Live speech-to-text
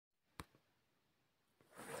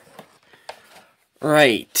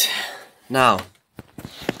Right. Now,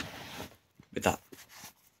 with that.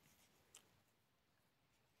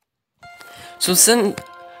 So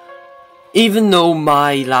even though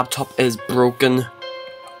my laptop is broken,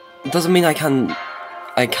 it doesn't mean I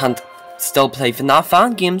can't still play Fnaf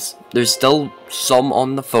fan games. There's still some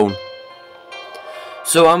on the phone.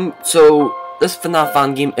 So this Fnaf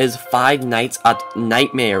fan game is Five Nights at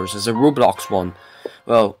Nightmares. It's a Roblox one.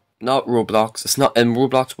 Well, not Roblox. It's not in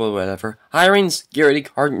Roblox, but whatever. Hiring security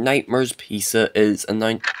guard Nightmares Pizza is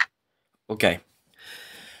announced. Okay.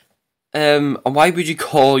 Why would you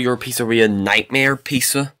call your pizzeria Nightmare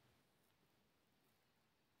Pizza?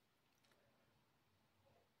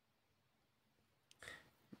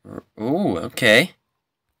 Oh, okay.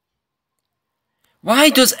 Why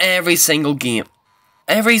does every single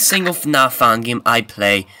Fnaf fan game I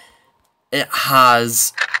play, it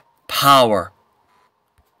has power?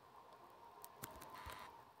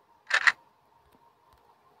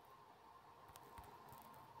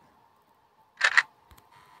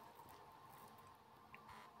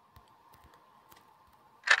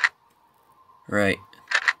 Right.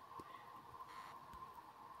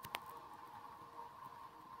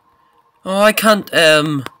 Oh, I can't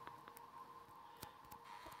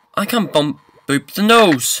boop the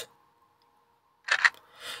nose.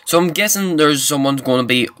 So I'm guessing there's someone going to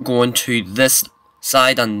be going to this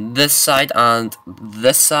side and this side and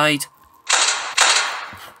this side.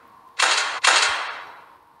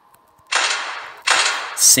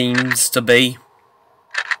 Seems to be.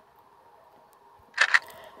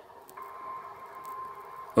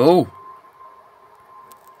 Oh.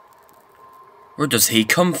 Where does he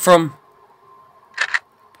come from?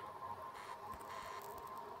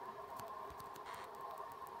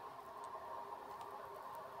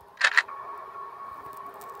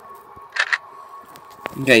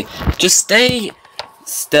 Okay, just stay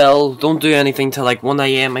still. Don't do anything till like 1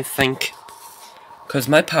 AM, I think. Because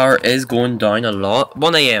my power is going down a lot.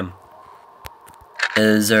 1 AM.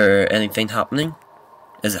 Is there anything happening?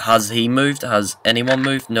 Has he moved? Has anyone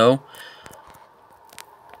moved? No.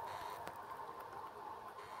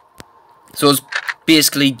 So it's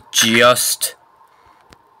basically just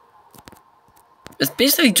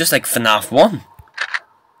like Fnaf 1.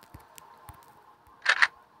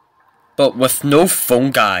 But with no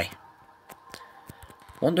phone guy.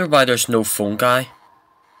 Wonder why there's no phone guy.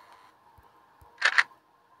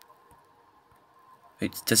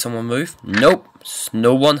 Wait, did someone move? Nope.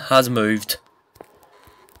 No one has moved.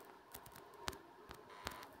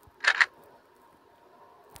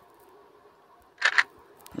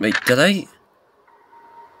 Wait, did I?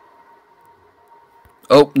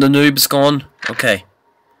 Oh, the noob's gone. Okay.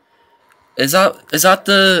 Is that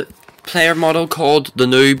the player model called the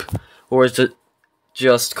noob? Or is it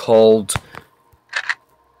just called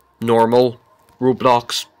normal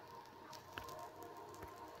Roblox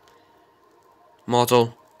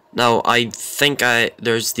model? Now I think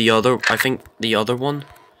there's the other. I think the other one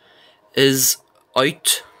is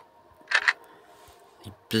out.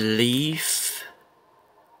 I believe.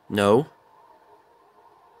 No.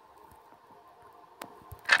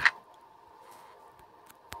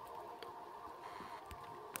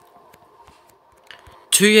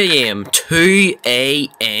 Two AM. 2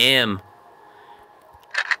 AM.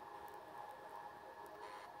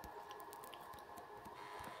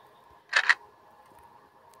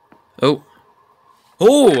 Oh.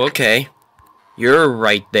 Oh, okay. You're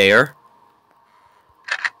right there.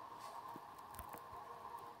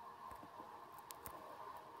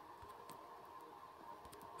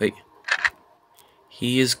 Wait.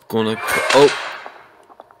 He is gonna... Oh.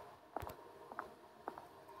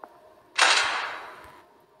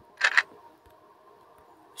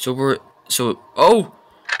 Oh!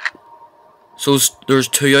 So there's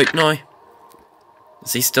 2 out now?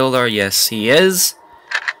 Is he still there? Yes, he is.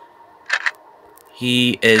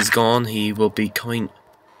 He is gone. He will be coming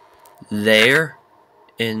there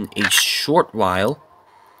in a short while.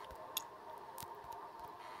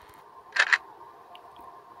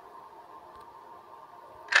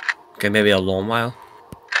 Okay, maybe a long while.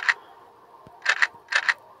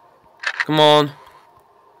 Come on.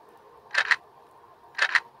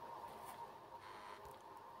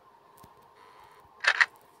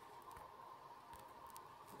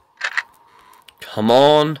 Come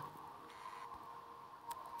on.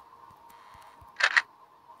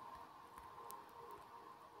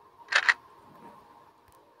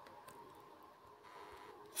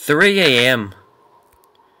 Three AM.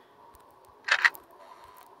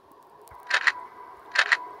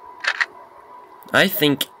 I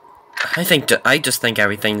just think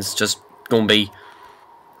everything's just gonna be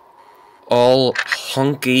all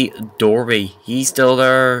hunky-dory. He's still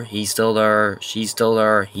there, he's still there, she's still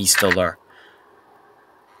there, he's still there.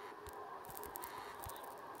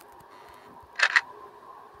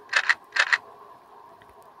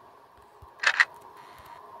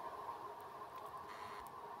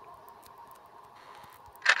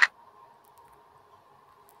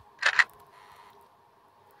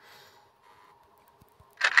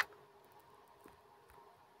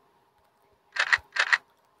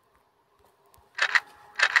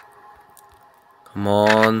 Come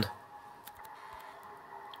on.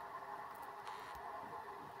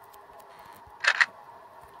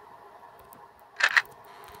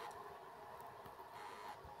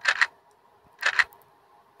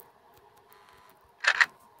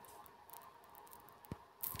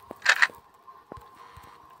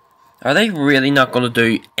 Are they really not going to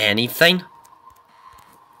do anything?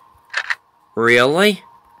 Really?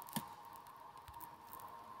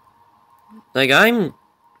 Like, I'm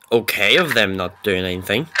okay with them not doing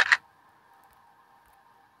anything.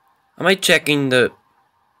 Am I checking the...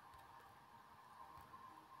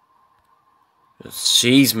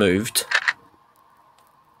 She's moved.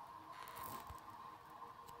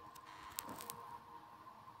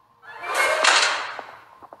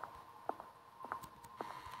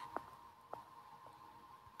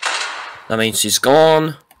 That means she's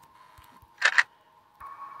gone.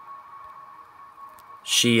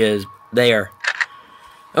 She is there.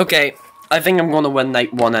 Okay, I think I'm gonna win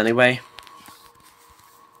night 1 anyway.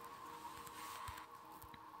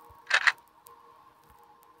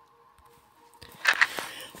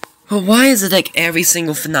 Well, why is it like every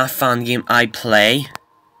single Fnaf fan game I play,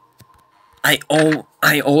 I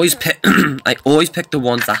always pick I always pick the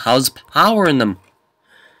ones that has power in them.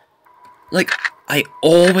 Like, I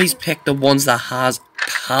always pick the ones that has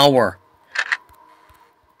power.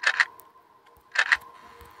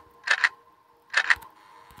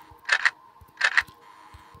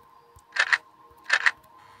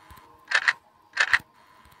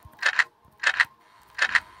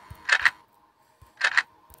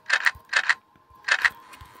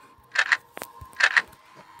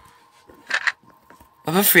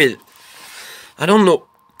 I'm afraid I don't know.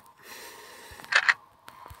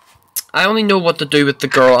 I only know what to do with the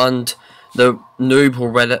girl and the noob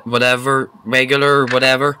or whatever, regular or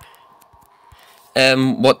whatever.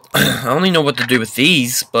 What I only know what to do with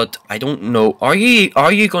these, but I don't know. Are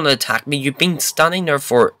you gonna attack me? You've been standing there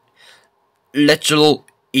for literal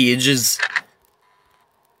ages.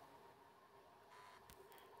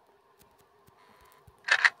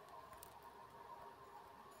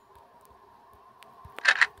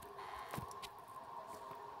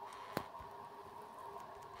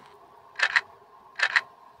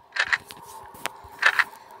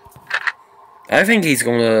 I think he's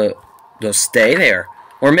gonna just stay there.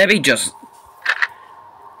 Or maybe just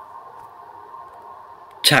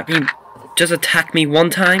attack me one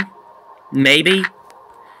time. Maybe.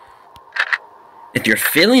 If you're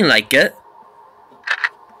feeling like it.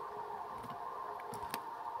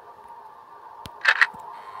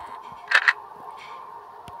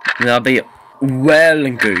 That'll be well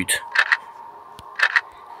and good.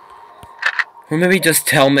 Or maybe just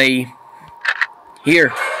tell me.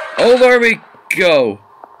 Here. Oh, there we go.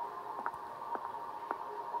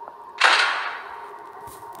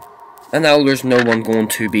 And now there's no one going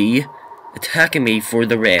to be attacking me for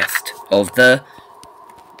the rest of the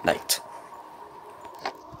night.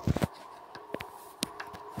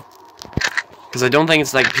 Because I don't think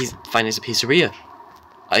it's like finding a pizzeria.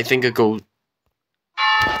 I think it goes...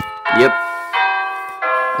 Yep.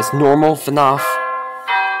 It's normal Fnaf.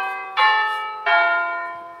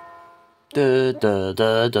 Da da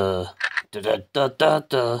da da da da da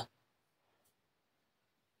da.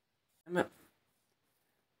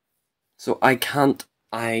 So I can't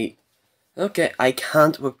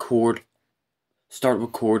start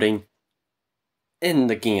recording in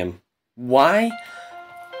the game. Why?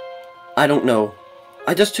 I don't know.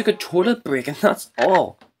 I just took a toilet break and that's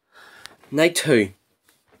all. Night 2.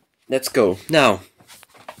 Let's go. Now,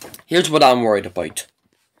 here's what I'm worried about.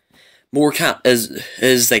 More cat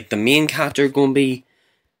is like the main character gonna be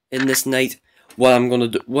in this night. What I'm gonna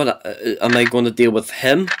do? What am I gonna deal with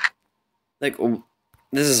him? Like,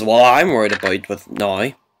 this is what I'm worried about with now.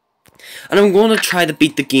 And I'm gonna try to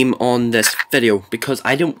beat the game on this video because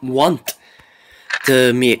I don't want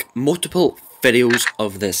to make multiple videos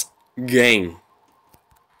of this game.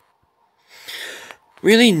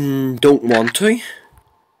 Really don't want to.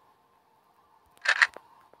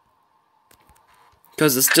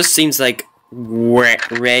 Because it just seems like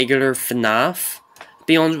regular Fnaf, to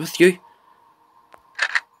be honest with you.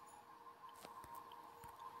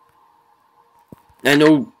 I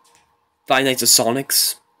know Five Nights at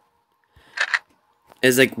Sonic's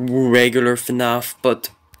is like regular FNAF,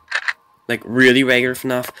 but like really regular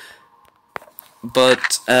FNAF.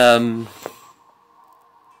 But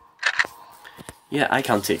yeah, I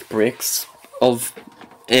can't take breaks of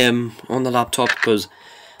on the laptop because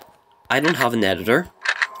I don't have an editor.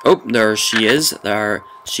 Oh, there she is. There,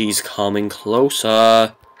 she's coming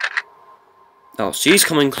closer. Oh, she's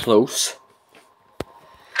coming close.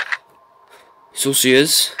 So she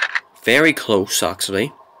is very close,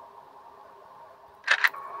 actually.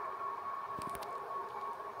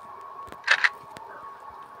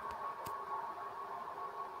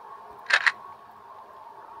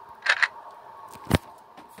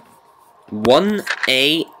 One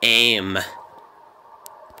a.m.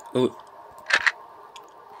 Oh.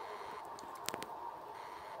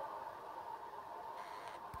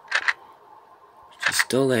 She's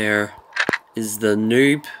still there. Is the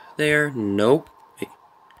noob there? Nope.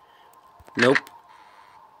 Nope.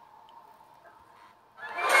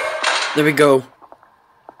 There we go.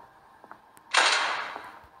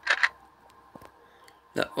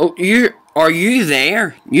 Oh, are you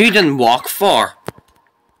there? You didn't walk far.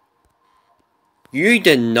 You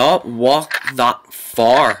did not walk that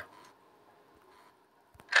far.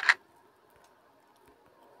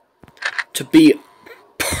 To be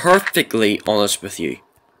perfectly honest with you.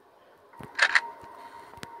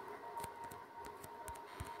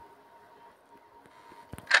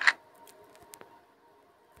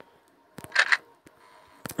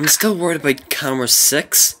 I'm still worried about camera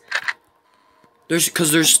 6.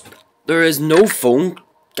 There is no phone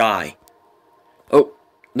guy. Oh,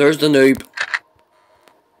 there's the noob.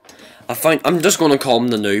 I'm just gonna call him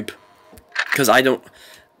the noob. Cause I don't,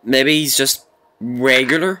 maybe he's just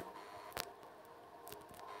regular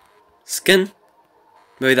skin.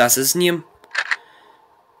 Maybe that's his name.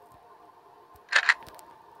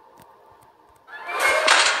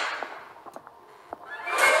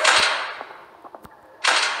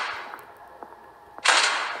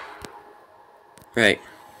 Right.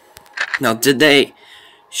 Now, did they...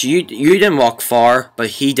 You didn't walk far, but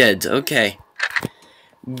he did. Okay.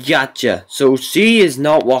 Gotcha. So, she is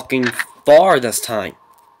not walking far this time.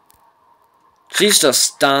 She's just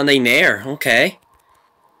standing there. Okay.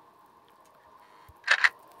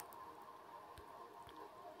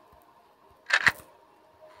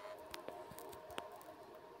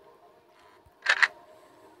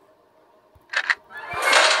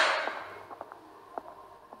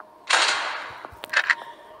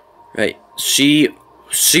 Right. She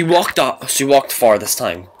walked up. She walked far this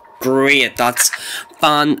time. Great. That's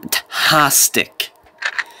fantastic.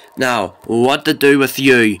 Now, what to do with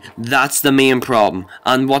you? That's the main problem.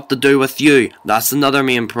 And what to do with you? That's another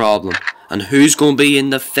main problem. And who's going to be in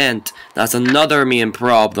the vent? That's another main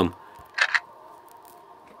problem.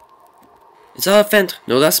 Is that a vent?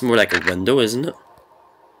 No, that's more like a window, isn't it?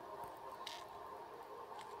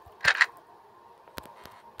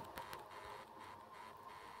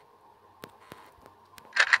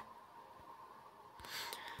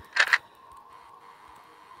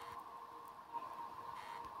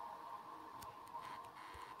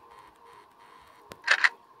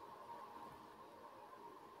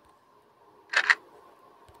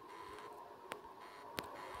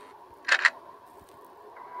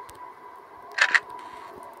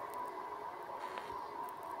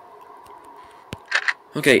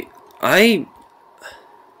 Okay, I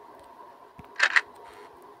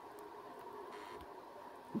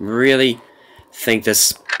really think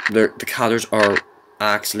the colors are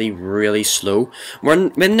actually really slow. When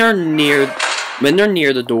they're near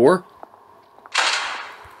the door,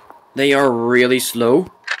 they are really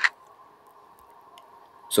slow.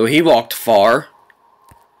 So he walked far.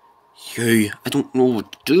 You, I don't know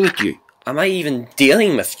what to do with you. Am I even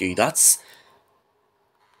dealing with you? That's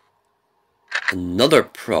another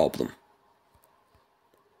problem.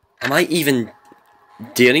 Am I even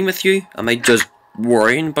dealing with you? Am I just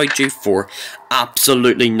worrying about you for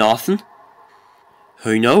absolutely nothing?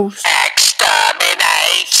 Who knows?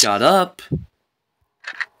 Exterminate! Shut up.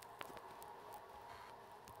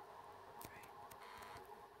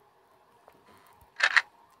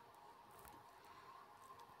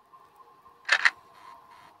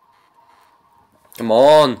 Come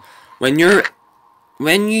on. When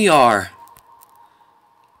you are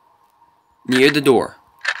near the door,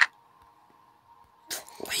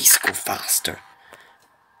 please go faster.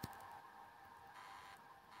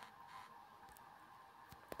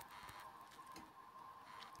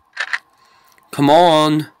 Come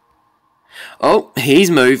on. Oh, he's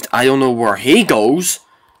moved. I don't know where he goes.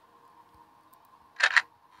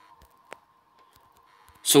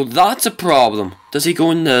 So that's a problem. Does he go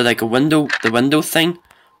in the, like, a window, the window thing?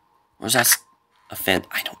 Or is that a vent?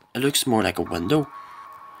 I don't, it looks more like a window.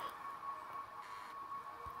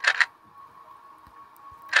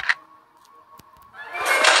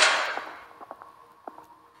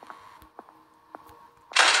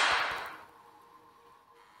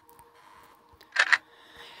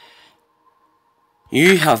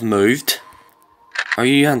 You have moved. Are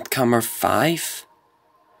you on camera 5?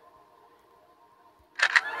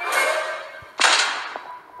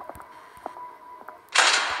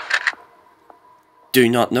 Do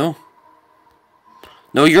not know.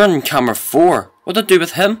 No, you're on camera 4. What did I do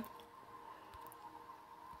with him?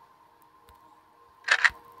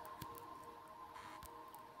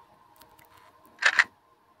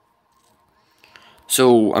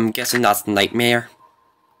 So, I'm guessing that's Nightmare.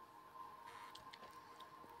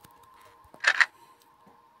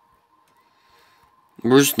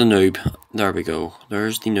 Where's the noob? There we go.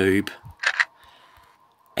 There's the noob.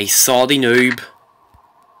 I saw the noob.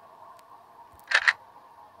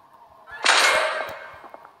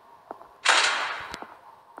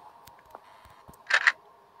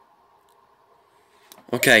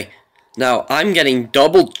 Okay, now I'm getting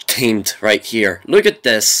double teamed right here. Look at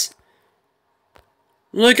this.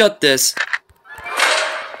 Look at this.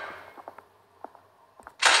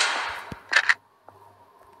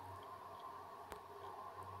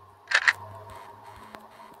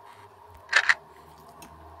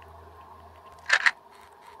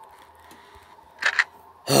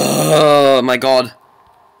 Oh my god.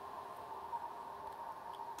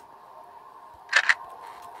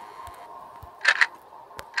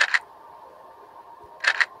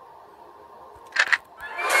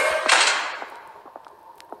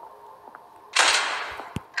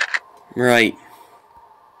 Right.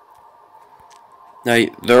 Now,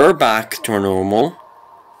 they're back to normal.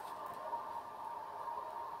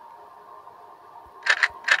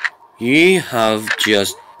 You have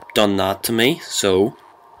just done that to me, so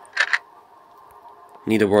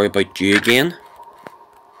need to worry about you again.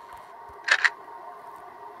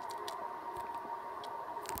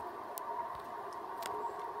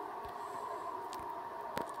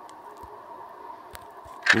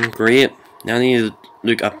 Great. Now I need to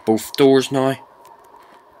look at both doors now.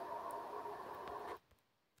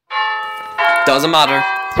 Doesn't matter.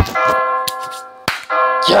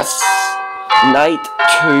 Yes! Night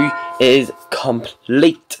 2 is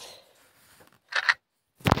complete.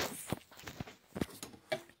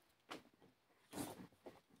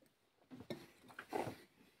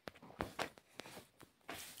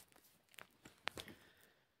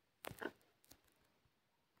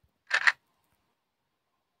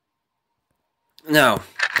 Now,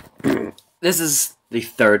 this is the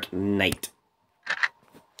 3rd night.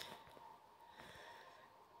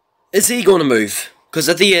 Is he going to move? Because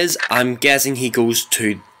if he is, I'm guessing he goes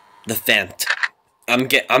to the vent. I'm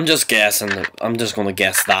just guessing. I'm just going to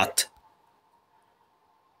guess that.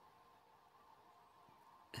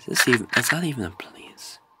 Is that even a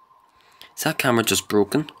place? Is that camera just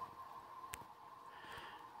broken?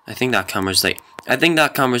 I think that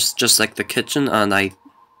camera's just like the kitchen, and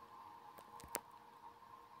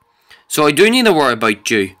so I do need to worry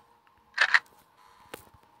about you.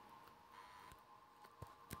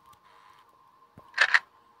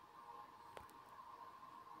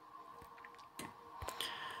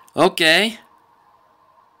 Okay.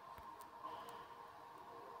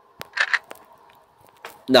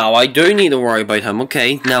 Now I do need to worry about him.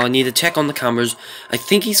 Okay, now I need to check on the cameras. I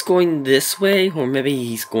think he's going this way, or maybe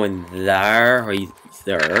he's going there, or he's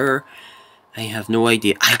there. I have no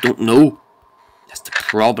idea. I don't know. That's the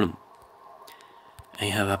problem. I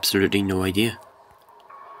have absolutely no idea.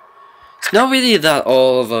 It's not really that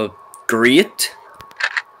all of a great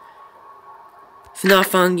Fnaf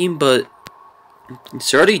fan game, but it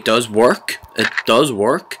certainly does work. It does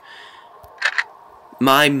work.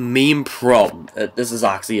 My main problem, this is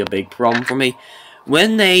actually a big problem for me,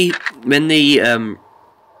 when the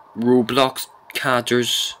Roblox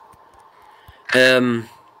characters,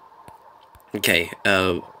 okay,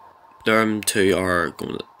 them two are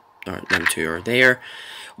there.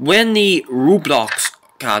 When the Roblox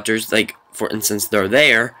characters, like for instance, they're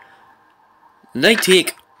there, they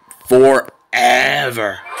take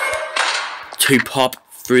forever to pop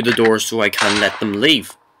through the door so I can let them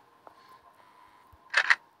leave.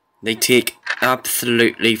 They take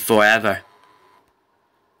absolutely forever.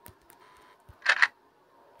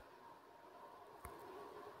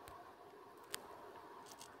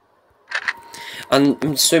 And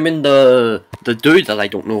I'm assuming the dude that I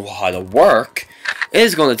don't know how to work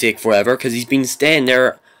is going to take forever because he's been staying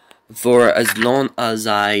there for as long as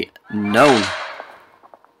I know.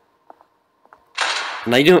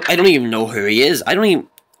 And I don't even know who he is. I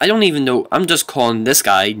don't even know. I'm just calling this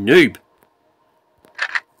guy noob.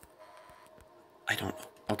 I don't know.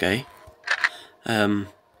 Okay.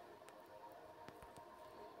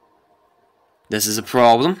 This is a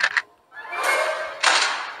problem.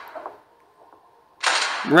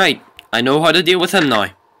 Right. I know how to deal with him now.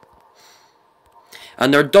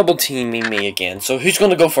 And they're double teaming me again. So who's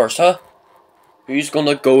gonna go first, huh? Who's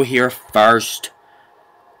gonna go here first?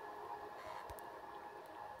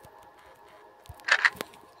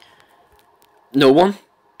 No one?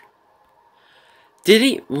 Did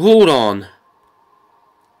he? Hold on.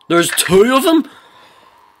 There's two of them?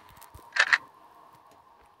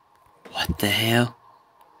 What the hell?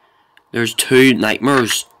 There's two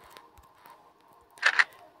nightmares.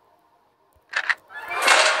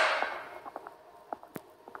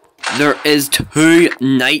 There is two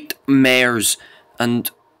nightmares. And...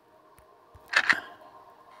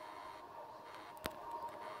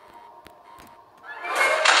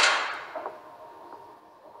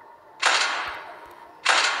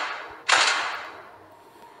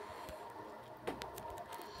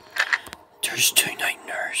 there's two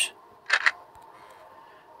nightmares.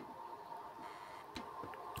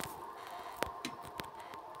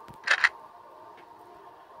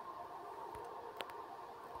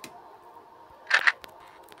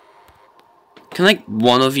 Can like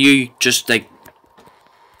one of you just like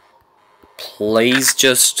please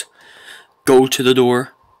just go to the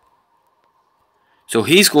door? So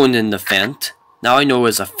he's going in the vent. Now I know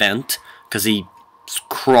it's a vent because he's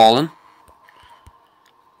crawling.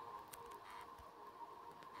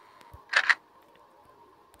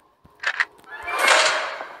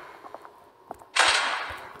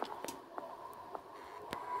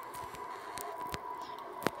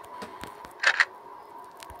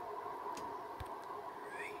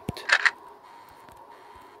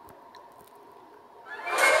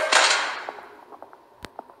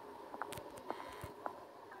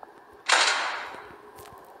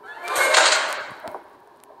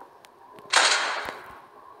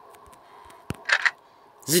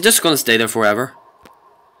 Is he just gonna stay there forever?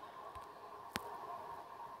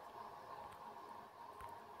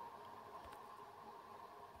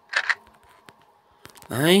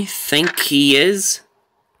 I think he is.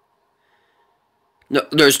 No,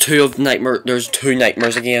 there's two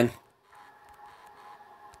nightmares again.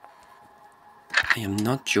 I am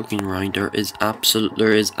not joking around. There is actually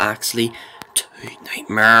two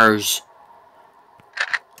nightmares.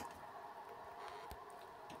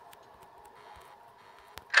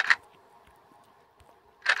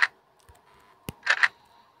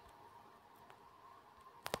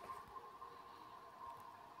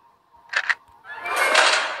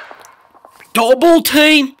 Double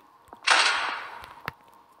team!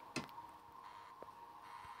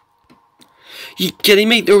 You kidding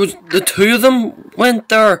me? There was the two of them went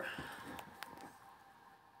there.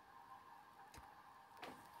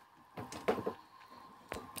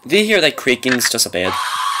 Do you hear that creaking? It's just a bed.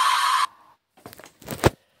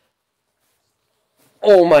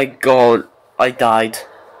 Oh my god, I died.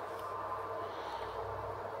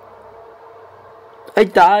 I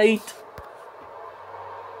died.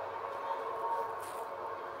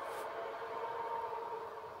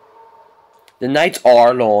 The nights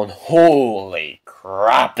are long. Holy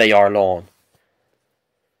crap, they are long.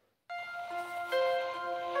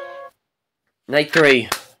 Night 3.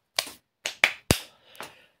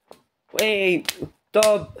 Wait,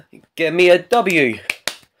 dub, give me a W.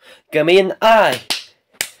 Give me an I.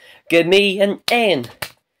 Give me an N.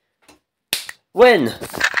 Win.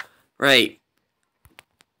 Right.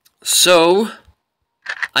 So,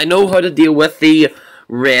 I know how to deal with the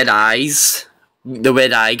red eyes. The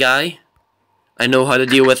red eye guy. I know how to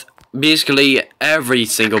deal with basically every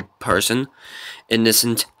single person in this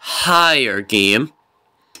entire game.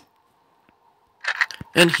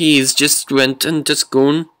 And he's just went and just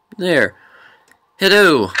gone there.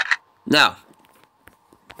 Hello. Now,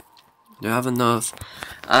 do I have enough?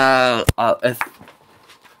 If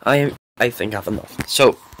I think I have enough.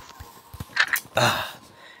 So, oh,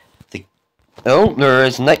 there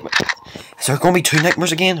is nightmare. Is there going to be two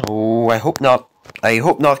nightmares again? Oh, I hope not. I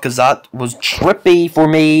hope not, because that was trippy for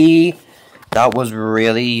me. That was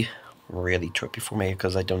really, really trippy for me,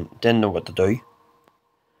 because I didn't know what to do.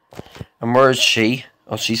 And where is she?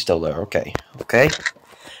 Oh, she's still there. Okay, okay,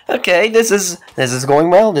 okay. This is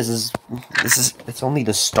going well. This is. It's only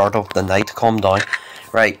the start of the night. Calm down.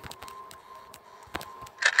 Right.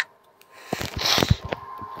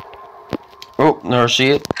 Oh, there she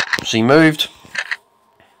is. She moved.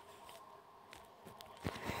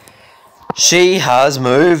 She has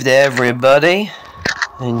moved, everybody,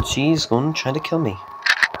 and she's going to try to kill me.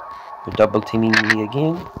 They're double teaming me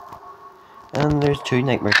again. And there's 2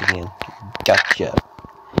 nightmares again. Gotcha.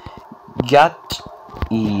 Gotcha.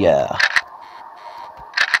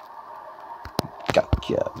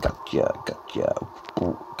 Gotcha, gotcha, gotcha.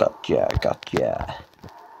 Ooh, gotcha, gotcha.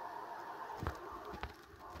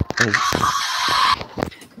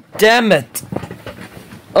 Damn it!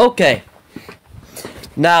 Okay.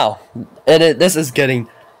 Now, this is getting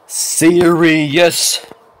serious.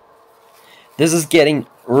 This is getting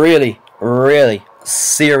really, really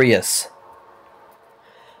serious.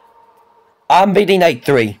 I'm beating night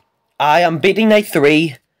 3. I am beating night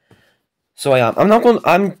 3. So I am.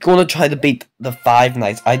 I'm gonna try to beat the 5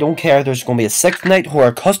 nights. I don't care if there's gonna be a 6th night or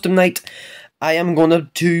a custom night. I am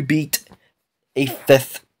gonna beat a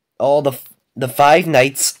 5th. All the 5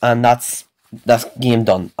 nights, and that's game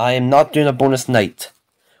done. I am not doing a bonus night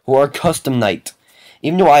or a custom night.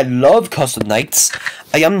 Even though I love custom nights,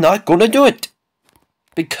 I am not gonna do it.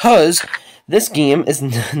 Because this game is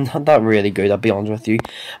not that really good, I'll be honest with you.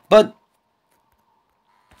 But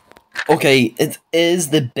okay, it is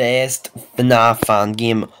the best Fnaf fan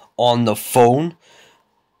game on the phone.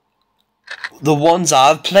 The ones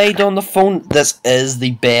I've played on the phone, this is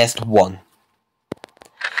the best one.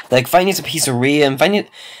 Like, Finding a Pizzeria and Finding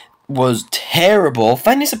was terrible.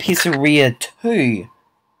 Finding a Pizzeria 2,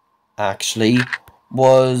 actually,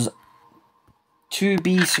 was, to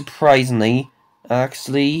be surprisingly,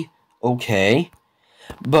 actually, okay.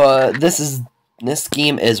 But this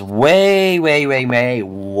game is way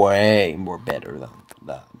more better than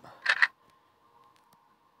them.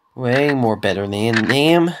 Way more better than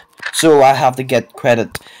them. So I have to get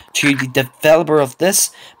credit to the developer of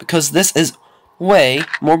this, because this is way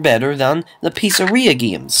more better than the Pizzeria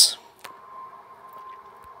games.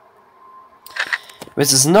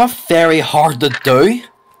 Which is not very hard to do,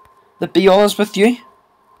 to be honest with you.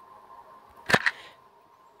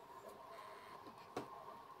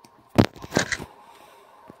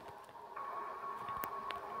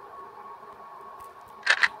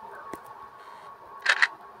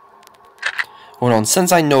 Hold on,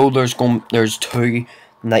 since I know there's 2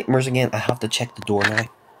 nightmares again, I have to check the door now.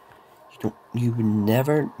 You can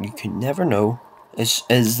never know. Is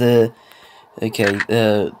the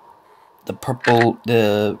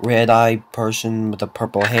the red-eyed person with the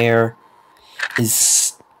purple hair is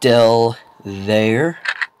still there?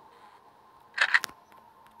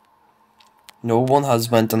 No one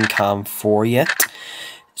has went on cam 4 yet.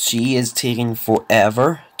 She is taking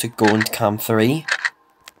forever to go into cam 3.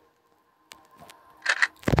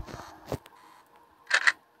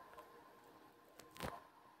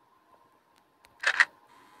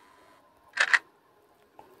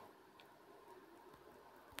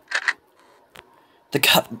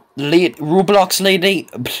 The Roblox lady,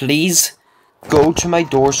 please go to my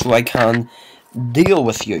door so I can deal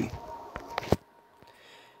with you.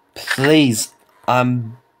 Please,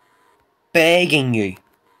 I'm begging you.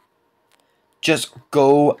 Just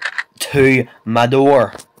go to my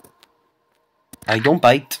door. I don't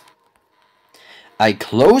bite. I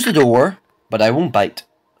close the door, but I won't bite.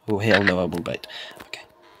 Oh hell no, I won't bite. Okay.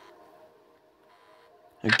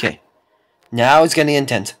 Okay. Now it's getting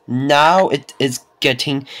intense. Now it is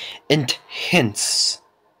getting intense.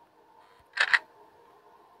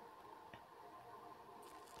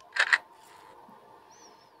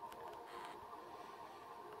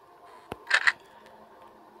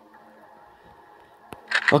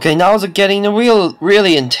 Okay, now it's getting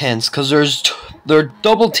really intense, because they're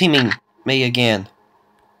double teaming me again.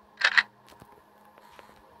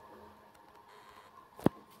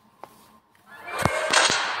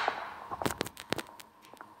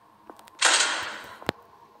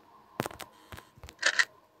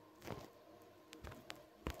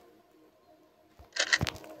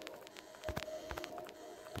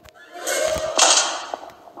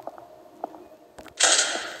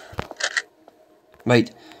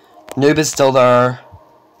 Right, Noob is still there.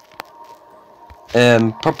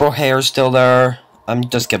 Purple hair is still there. I'm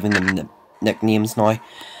just giving them nicknames now.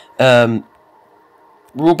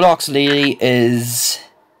 Roblox lady is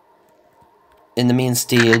in the main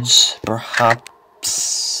stage,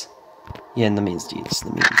 perhaps. Yeah, in the main stage.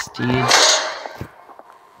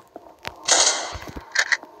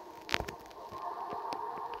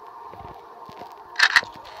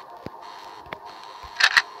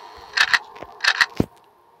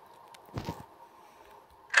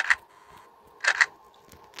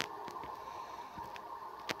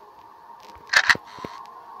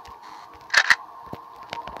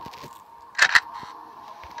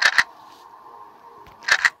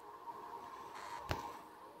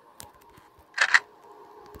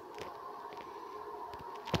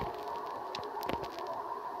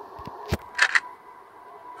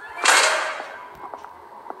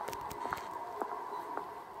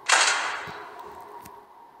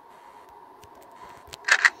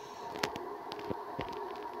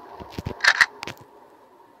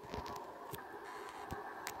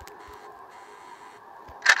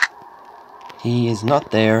 He is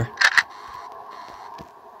not there.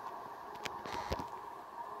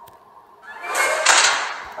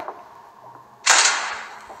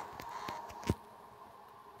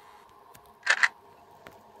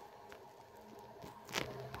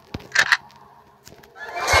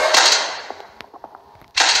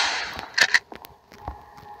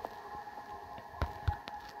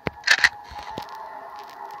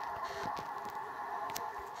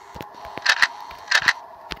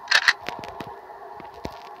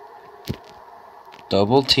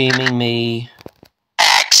 Double teaming me.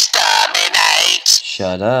 Exterminate!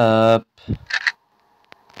 Shut up.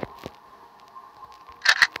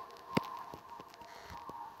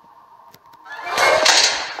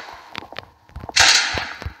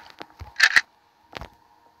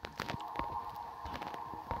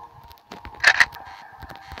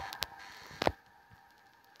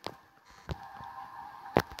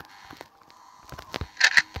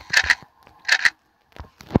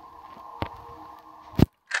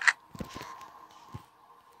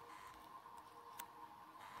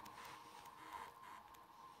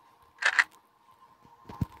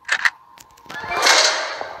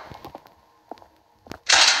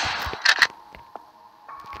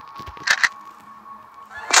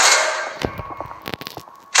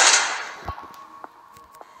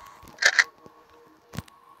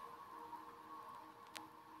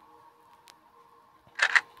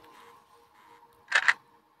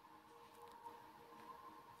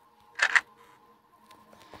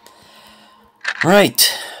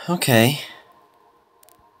 Right, okay.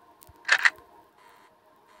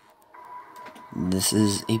 This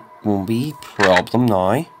is a won't be problem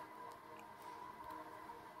now.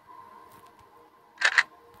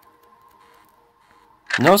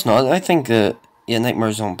 No, it's not. I think yeah,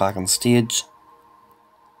 Nightmare's on back on stage.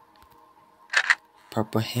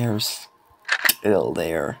 Purple hair's still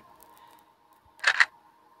there.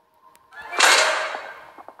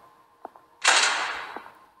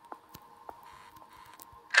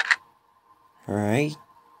 Right.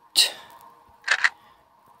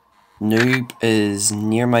 Noob is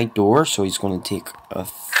near my door, so he's going to take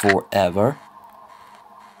forever.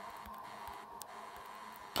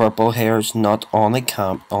 Purple hair's not on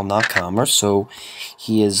on that camera, so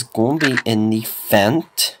he is going to be in the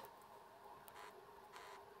vent.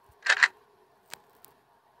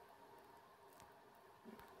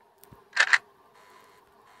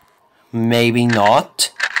 Maybe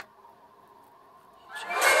not.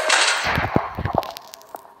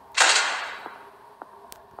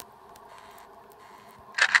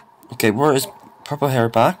 Okay, where is purple hair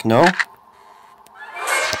back? No.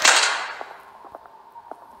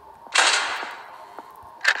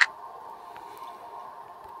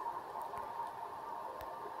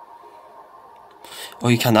 Oh,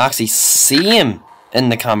 you can actually see him in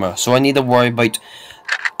the camera. So I need to worry about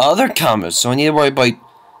other cameras. So I need to worry about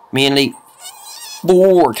mainly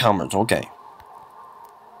 4 cameras. Okay.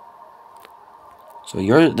 So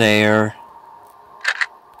you're there.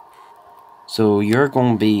 So you're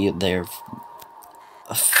going to be there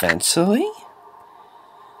offensively,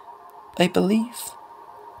 I believe.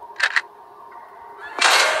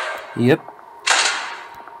 Yep.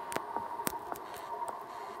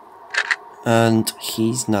 And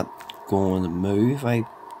he's not going to move, I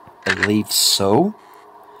believe so.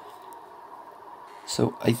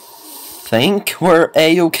 So I think we're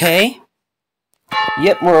A-okay.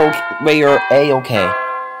 Yep, we are A-okay.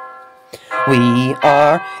 We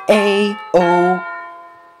are A-okay.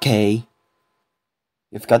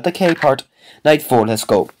 You've got the K part. Night 4, let's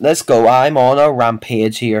go. Let's go. I'm on a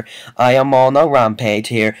rampage here. I am on a rampage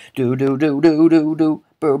here. Do do do do do do.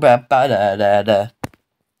 Boo ba ba da da da.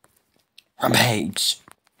 Rampage.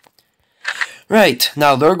 Right,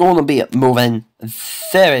 now they're going to be moving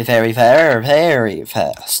very, very, very, very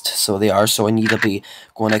fast. So they are, so I need to be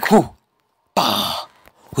going like, whoo, bah,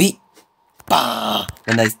 wheat, bah.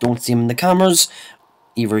 When I don't see them in the cameras,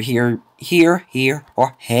 either here, here, here,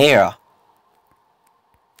 or here.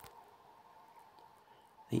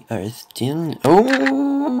 They are still,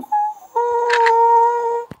 oh,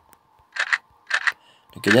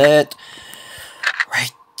 look at that.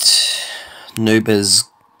 Right, Noob is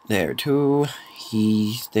there too.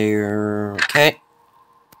 He's there. Okay.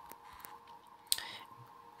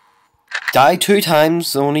 Died 2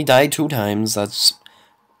 times. Only died 2 times. That's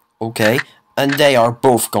okay. And they are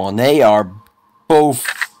both gone. They are both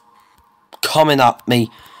coming at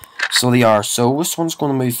me. So they are. So which one's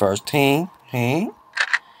going to move first? Hey? Hey?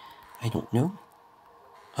 I don't know.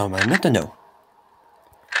 Oh man, not to know.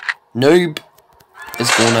 Noob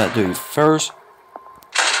is going to do first.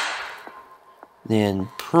 Then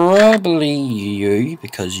probably you,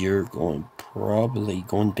 because you're going probably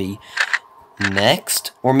going to be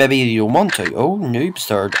next. Or maybe you don't want to. Oh, Noob's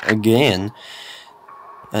there again.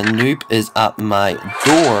 And Noob is at my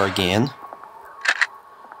door again.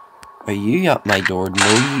 Are you at my door?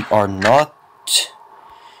 No, you are not.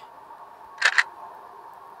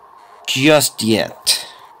 Just yet.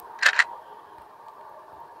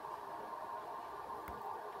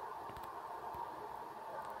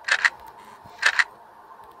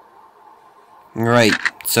 Right,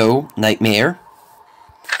 so Nightmare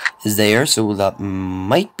is there, so that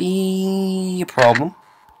might be a problem.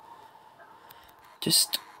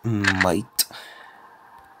 Just might.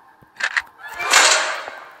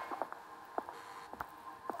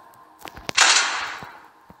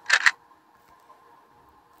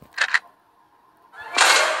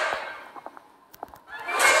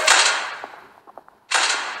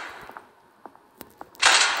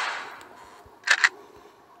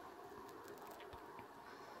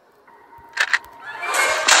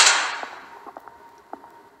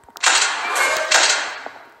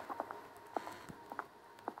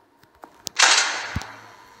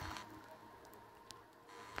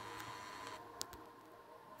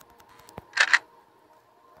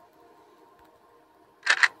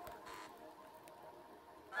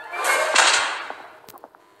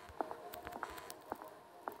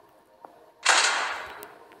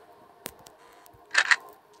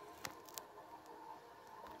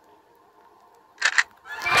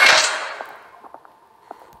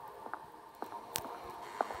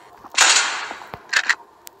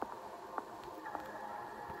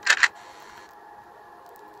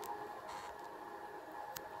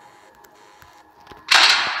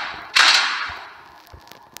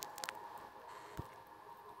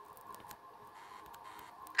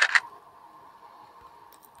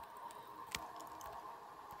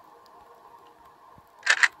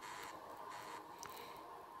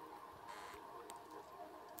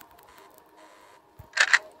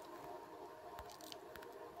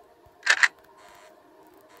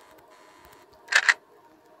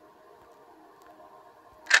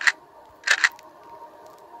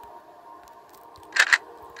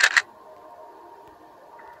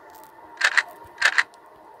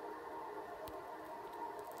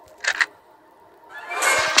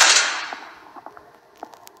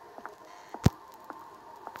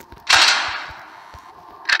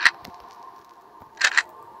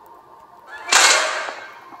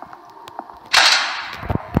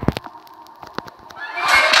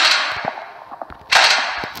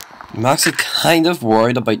 I'm actually kind of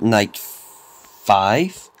worried about night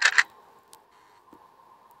 5.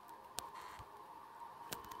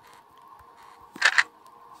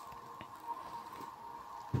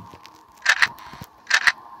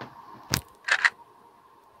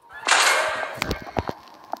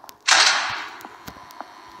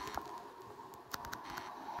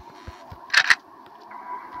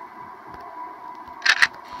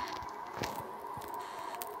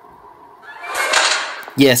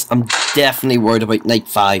 Yes, I'm definitely worried about night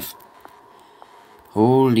 5.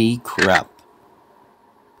 Holy crap.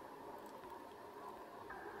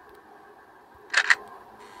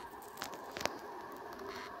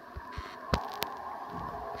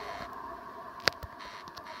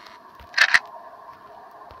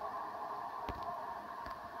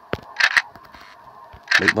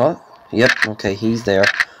 Wait, what? Yep, okay, he's there.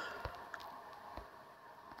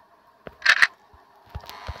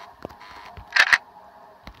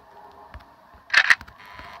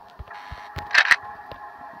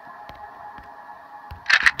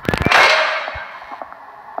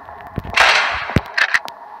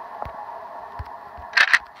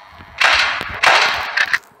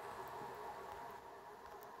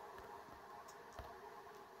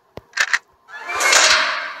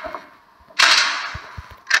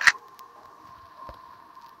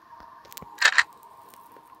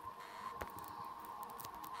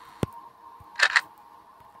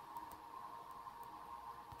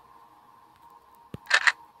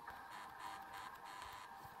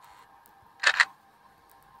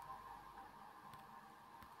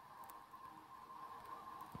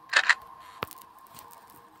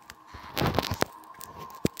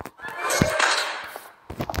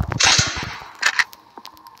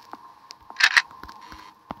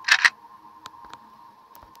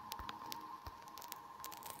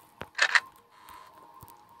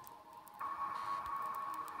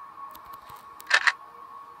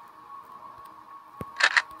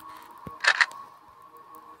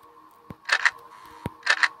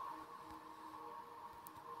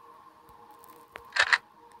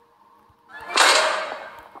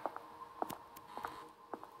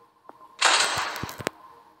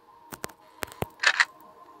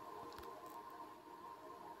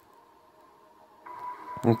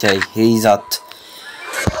 Okay, he's at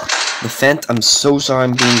the vent. I'm so sorry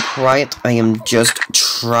I'm being quiet. I am just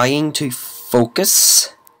trying to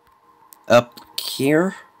focus up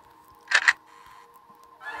here.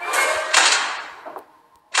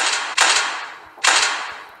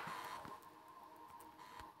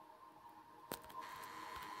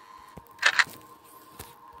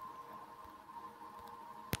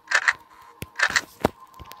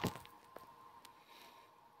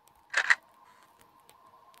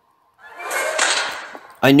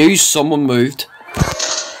 I knew someone moved.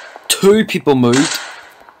 2 people moved.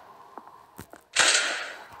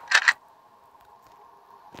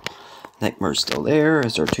 Nightmare's still there.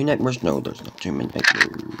 Is there 2 nightmares? No, there's not 2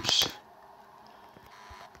 nightmares.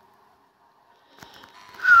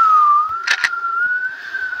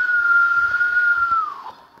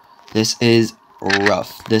 This is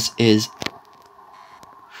rough. This is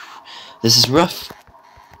rough.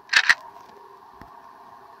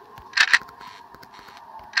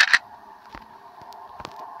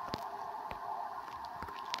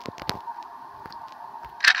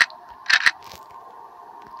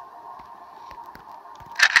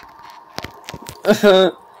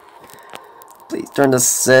 Please turn to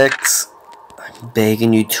 6. I'm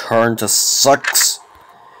begging you, turn to 6.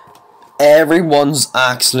 Everyone's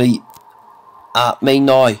actually at me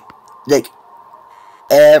now. Like,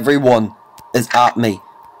 everyone is at me.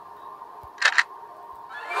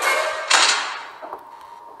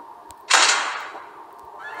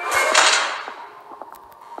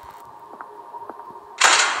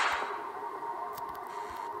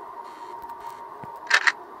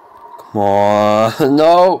 Come on.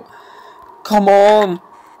 No. Come on.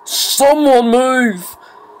 Someone move.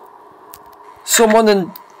 Someone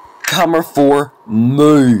in camera 4,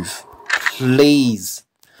 move. Please.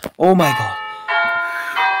 Oh my god.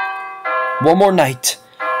 One more night.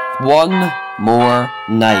 One more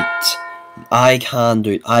night. I can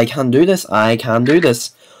do this. I can do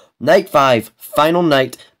this. Night 5. Final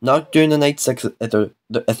night. Not doing the night 6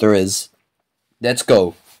 if there is. Let's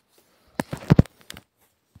go.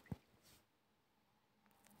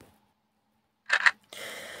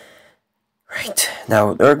 Right.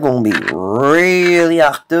 Now they're going to be really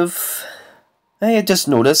active. I just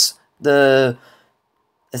noticed it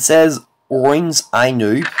says orange I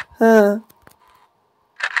noob.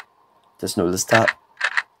 Just noticed that.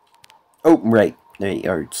 Oh, right. They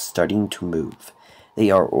are starting to move.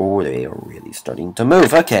 They are really starting to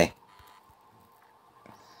move. Okay.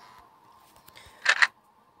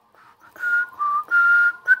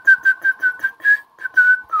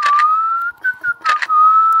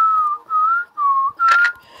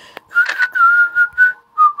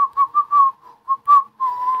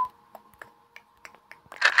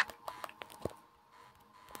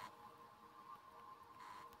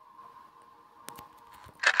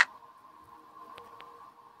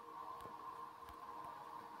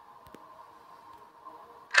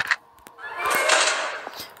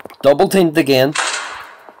 Double teamed again.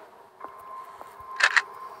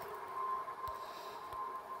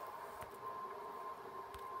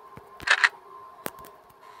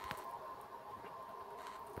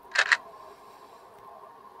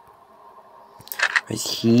 Right,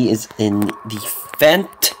 he is in the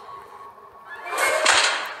vent.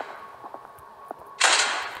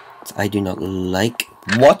 I do not like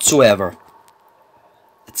whatsoever.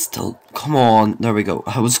 It's still, come on, there we go.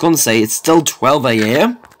 I was going to say it's still 12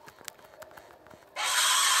 AM.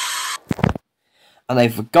 And I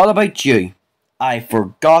forgot about you. I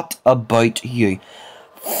forgot about you.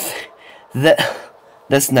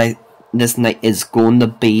 This night is going to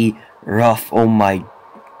be rough. Oh my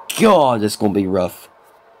god, it's going to be rough.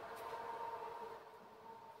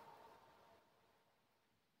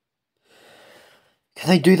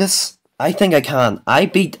 Can I do this? I think I can. I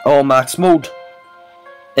beat all max mode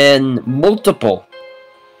in multiple.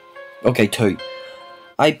 Okay, 2.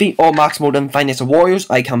 I beat all max mode in Five Nights at Warriors.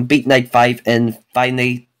 I can beat Night 5 in Five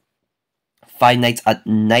Nights at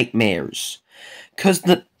Nightmares. Because,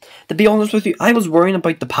 to be honest with you, I was worrying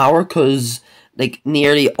about the power because, like,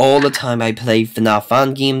 nearly all the time I play Fnaf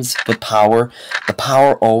fan games with power, the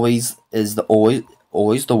power always is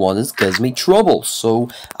always the one that gives me trouble. So,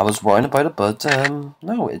 I was worrying about it, but,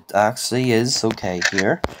 no, it actually is okay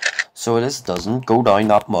here. So, it doesn't go down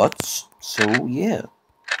that much. So, yeah.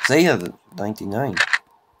 Say 99.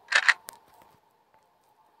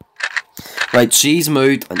 Right, she's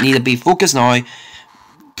moved. I need to be focused now.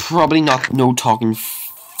 Probably not no talking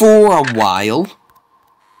for a while.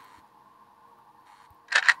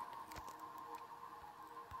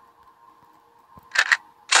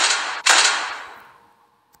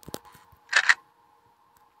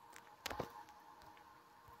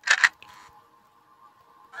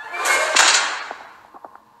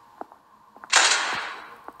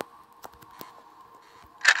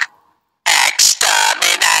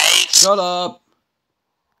 Shut up!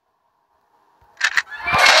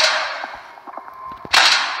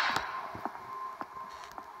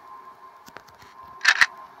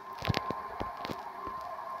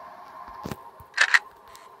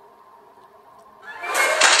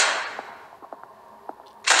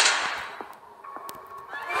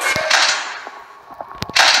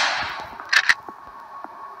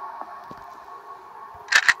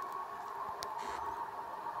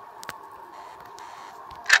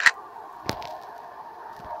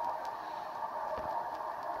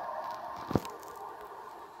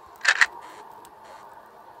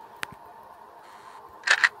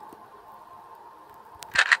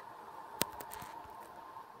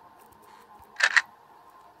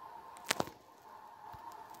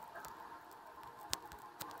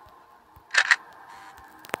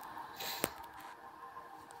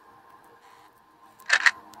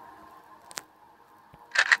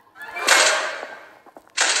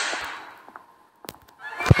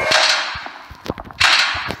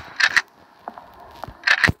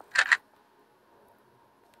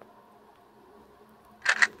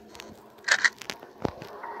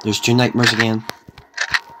 There's 2 nightmares again.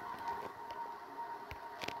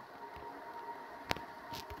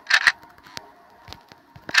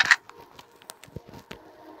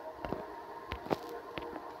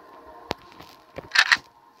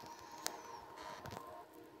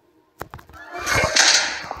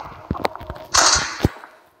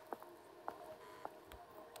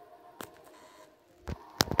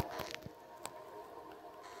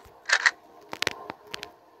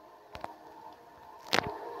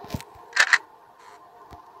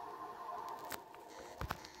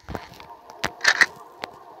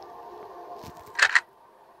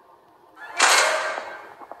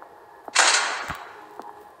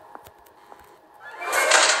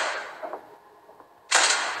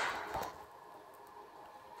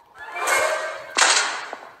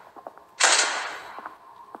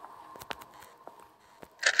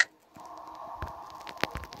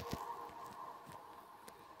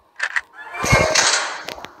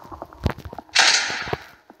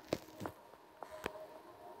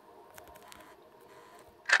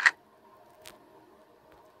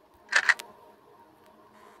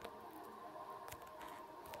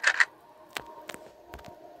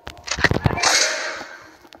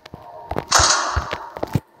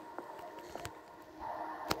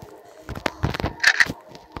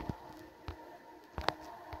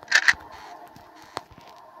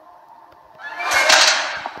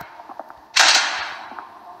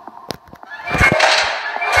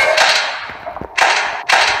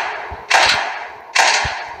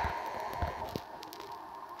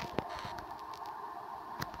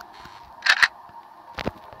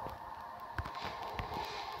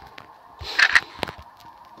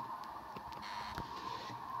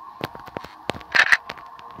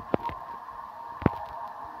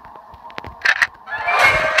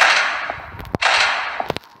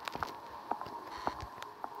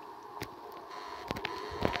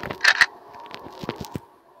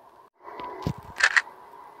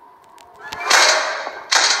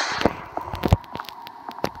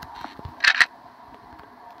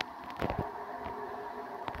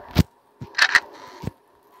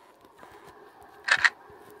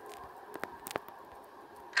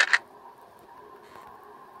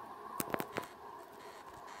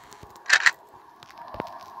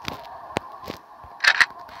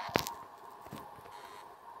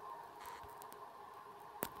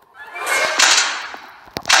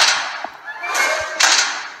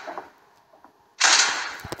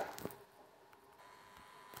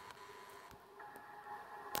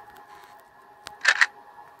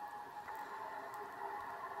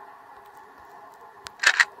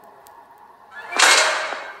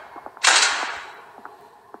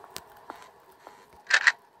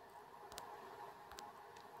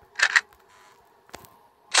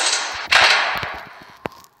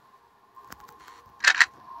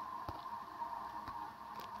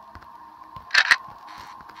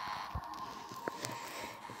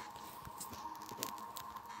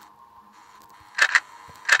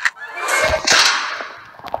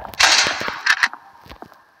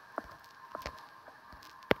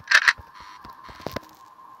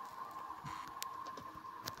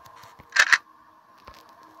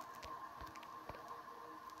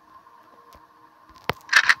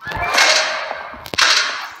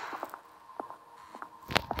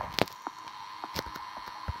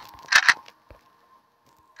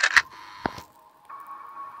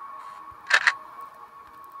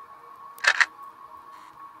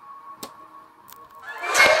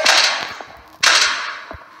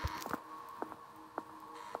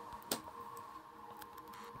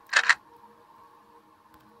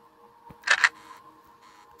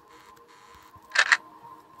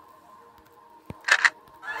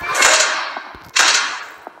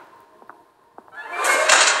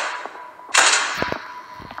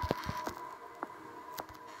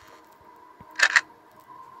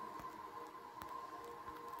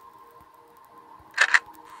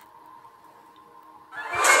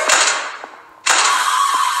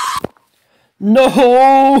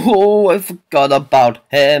 No! I forgot about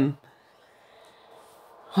him.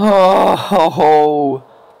 Oh,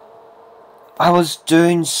 I was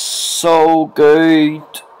doing so good.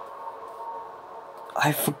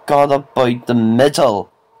 I forgot about the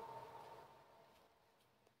middle.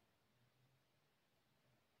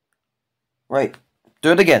 Right,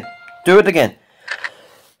 do it again. Do it again.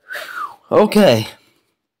 Okay.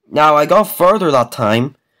 Now I got further that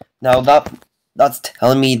time. Now that's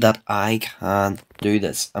telling me that I can't do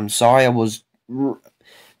this. I'm sorry. I was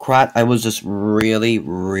just really,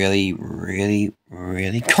 really, really,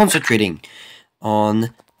 really concentrating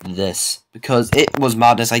on this because it was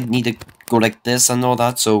madness. I need to go like this and all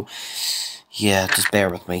that. So yeah, just bear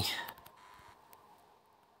with me.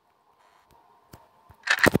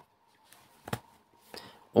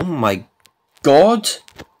 Oh my god!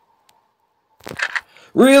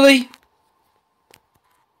 Really?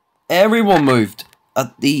 Everyone moved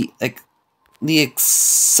at the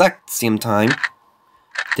exact same time.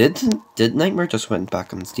 Did Nightmare just went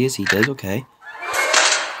back on stage? He did, okay.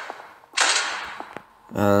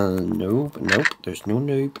 Nope, there's no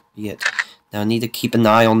noob yet. Now I need to keep an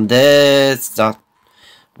eye on this. That's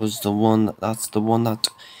the one that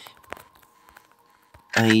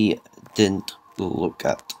I didn't look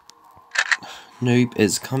at. Noob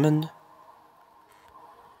is coming.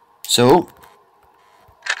 So,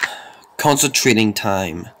 concentrating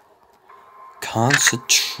time.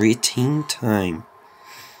 Concentrating time.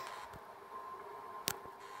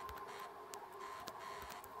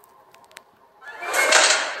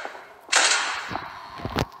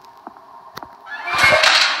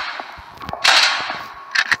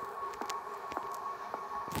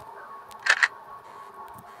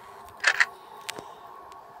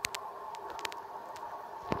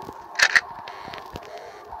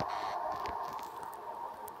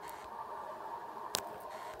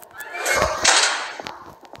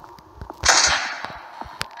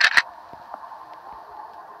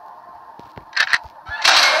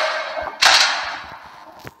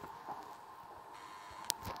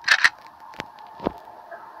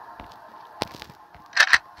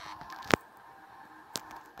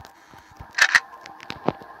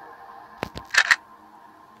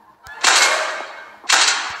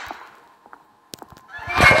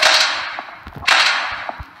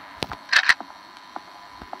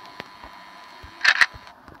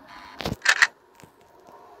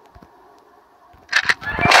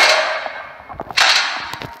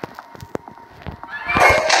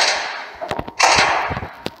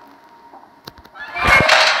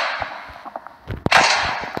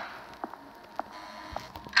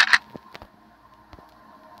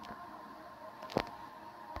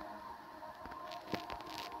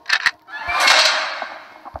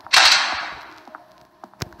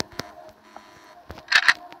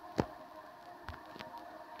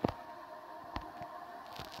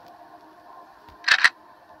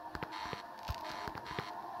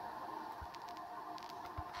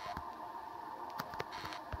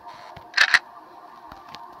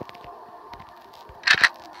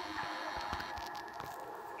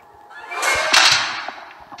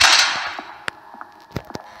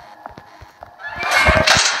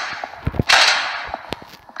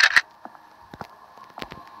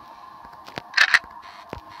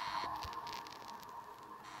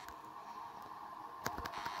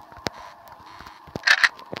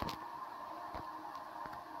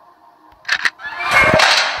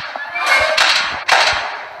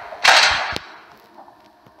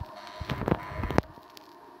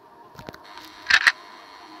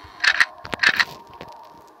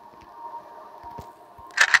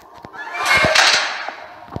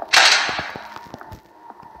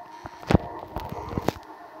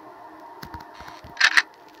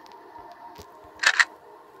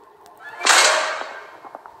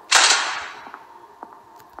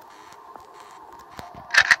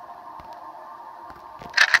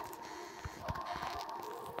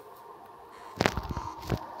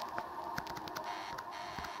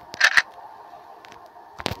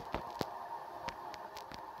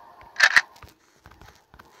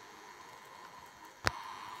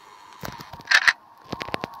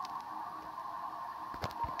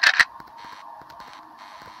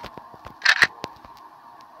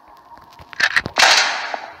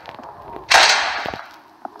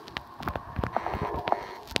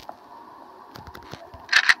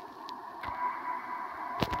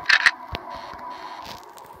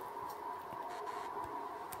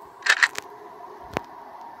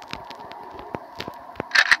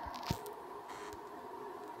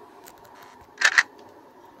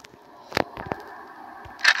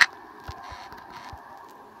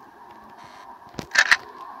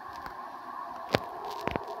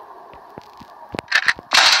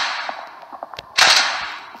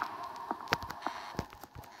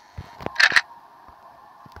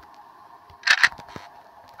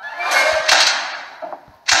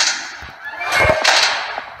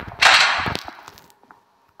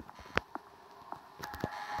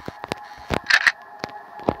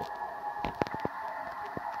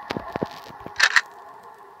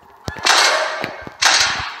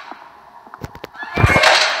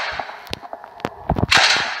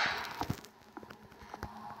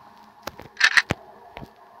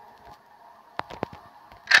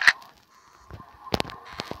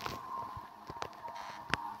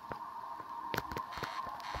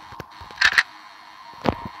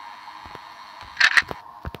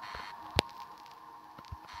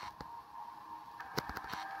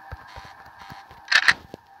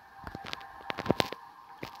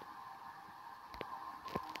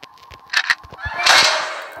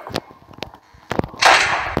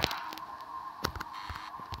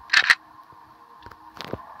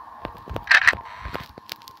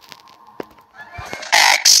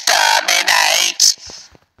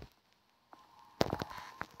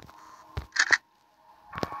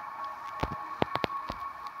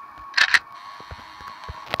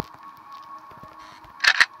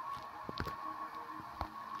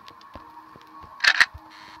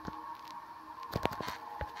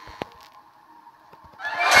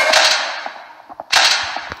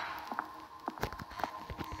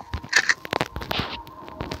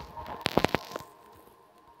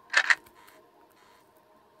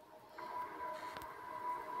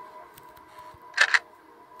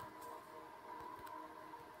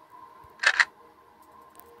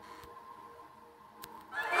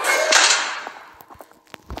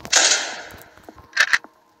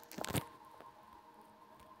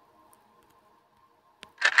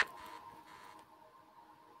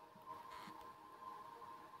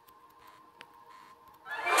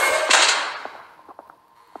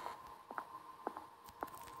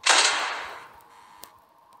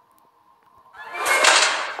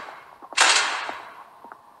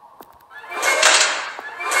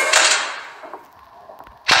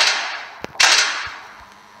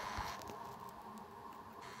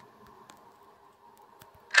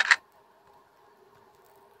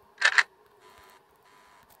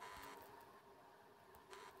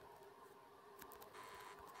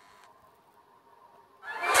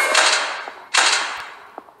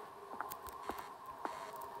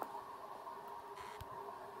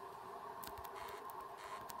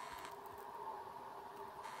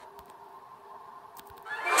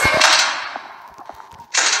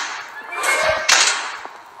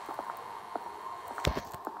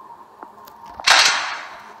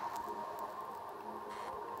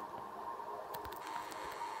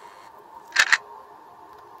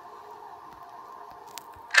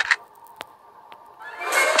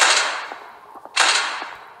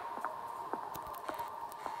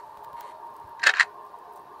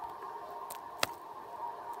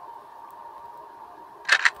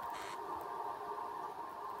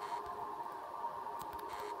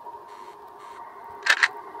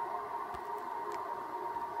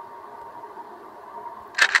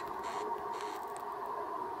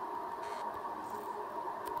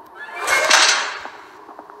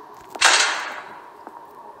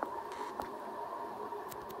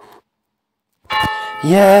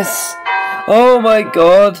 Yes! Oh my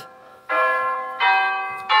god!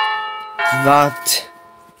 That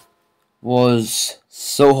was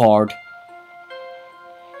so hard.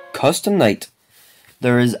 Custom night.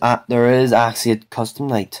 There is actually a custom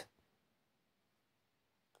night.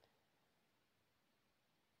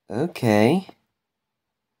 Okay.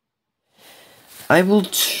 I will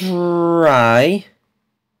try.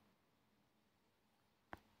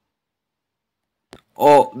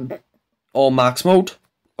 Oh, max mode.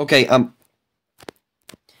 Okay, I'm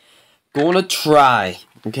gonna try.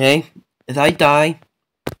 Okay, if I die,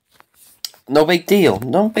 no big deal.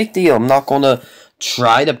 No big deal. I'm not gonna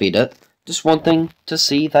try to beat it. Just wanting to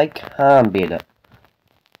see if I can beat it.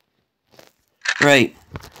 Right.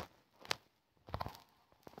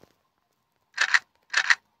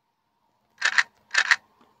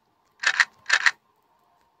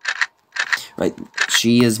 Right,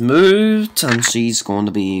 she is moved and she's going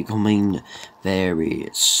to be coming very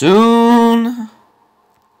soon.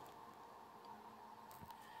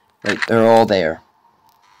 Right, they're all there.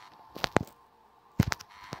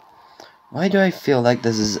 Why do I feel like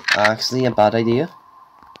this is actually a bad idea?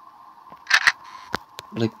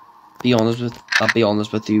 Like, I'll be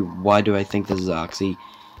honest with you, why do I think this is actually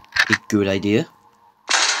a good idea?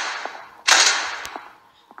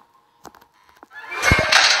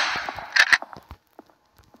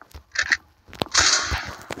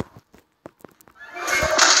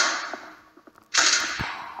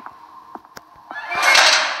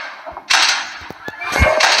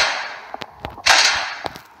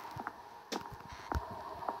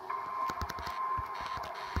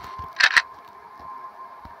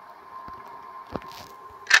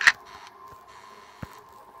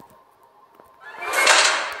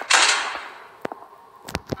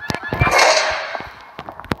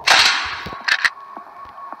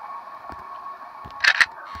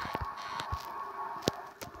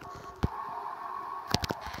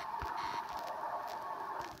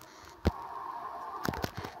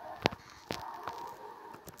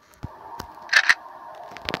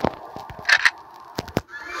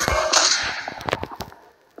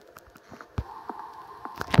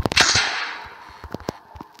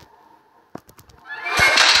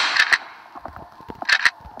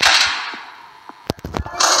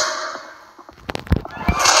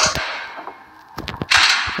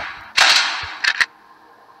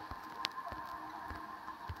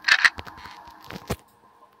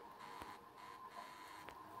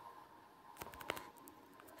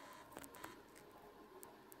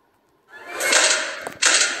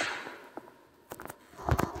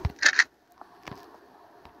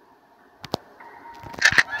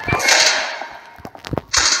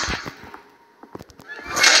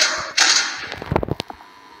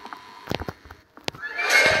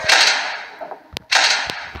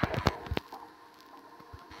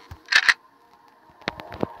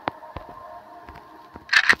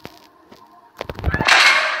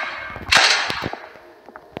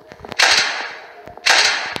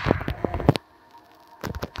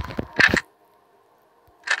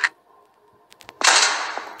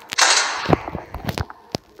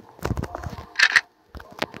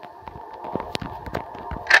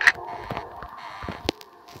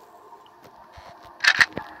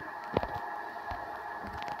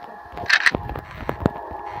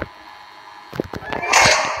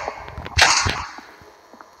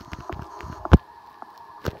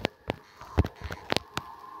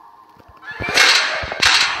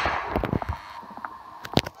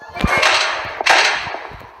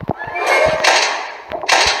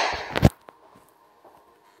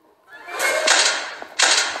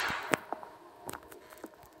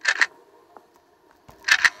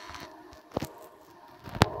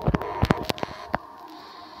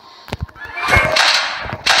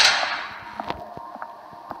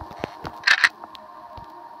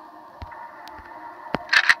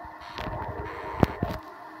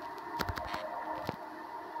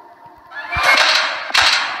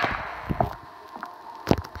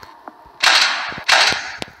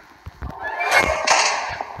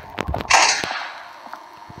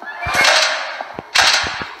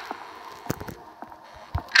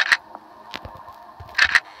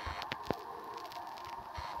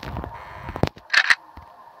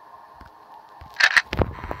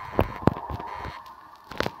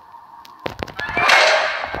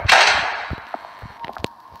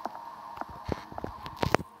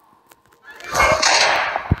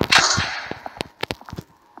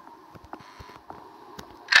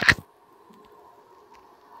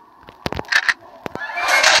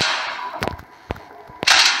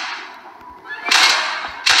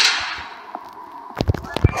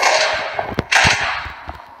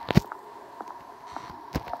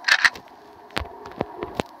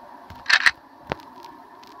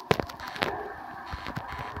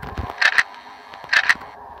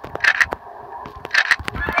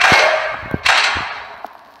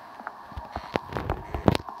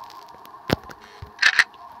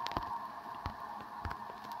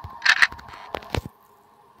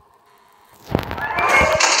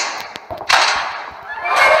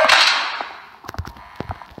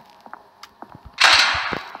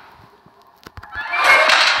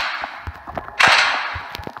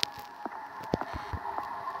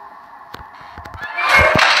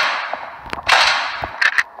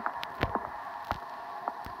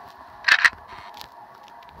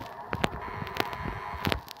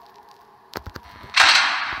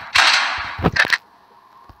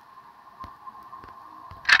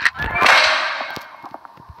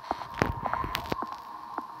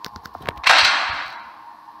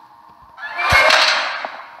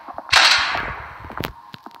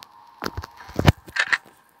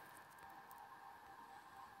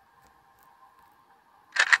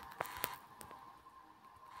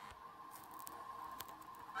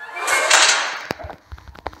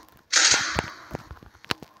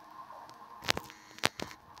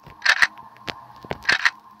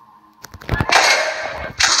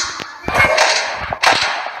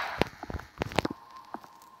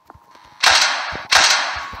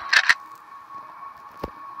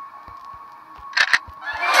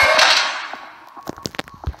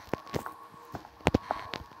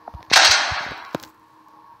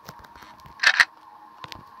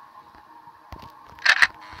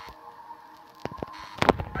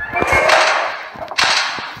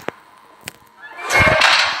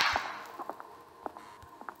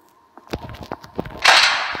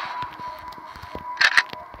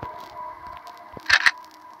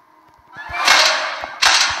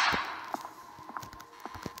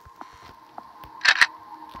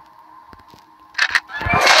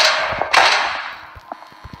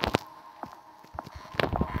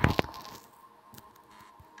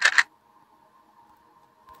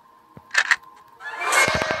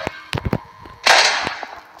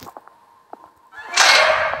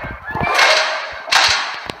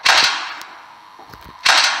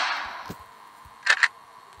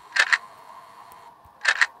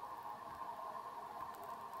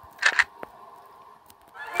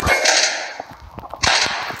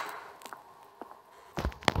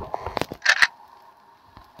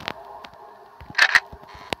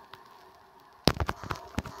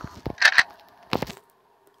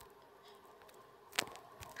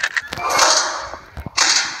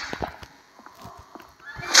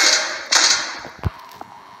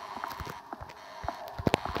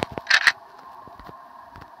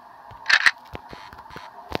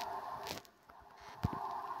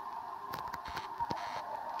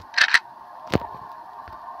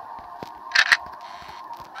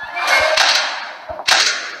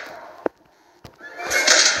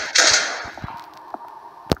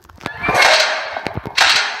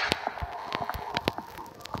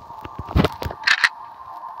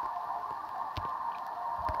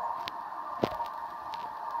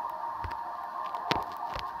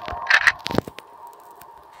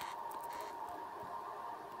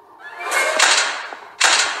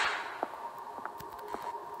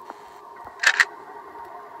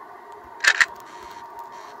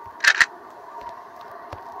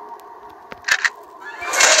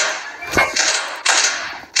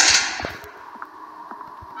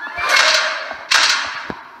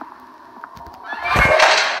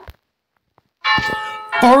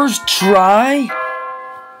 First try?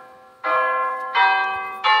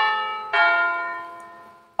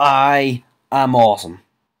 I am awesome.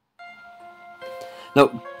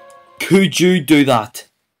 Now, could you do that?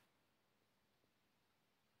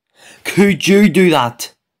 Could you do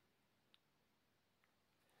that?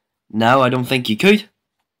 No, I don't think you could.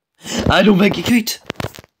 I don't think you could.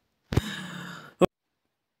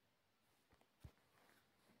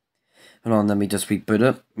 Hold on, let me just reboot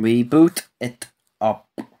it. Reboot it up.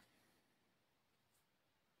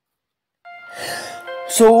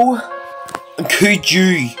 So, could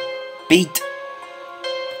you beat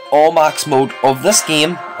all max mode of this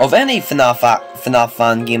game, of any Fnaf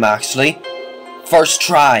fan game actually, first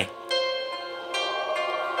try?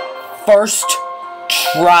 First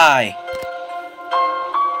try.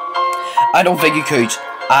 I don't think you could.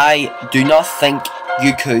 I do not think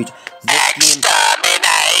you could. This game.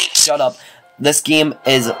 Shut up. This game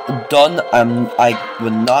is done. I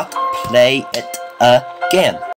will not play it again.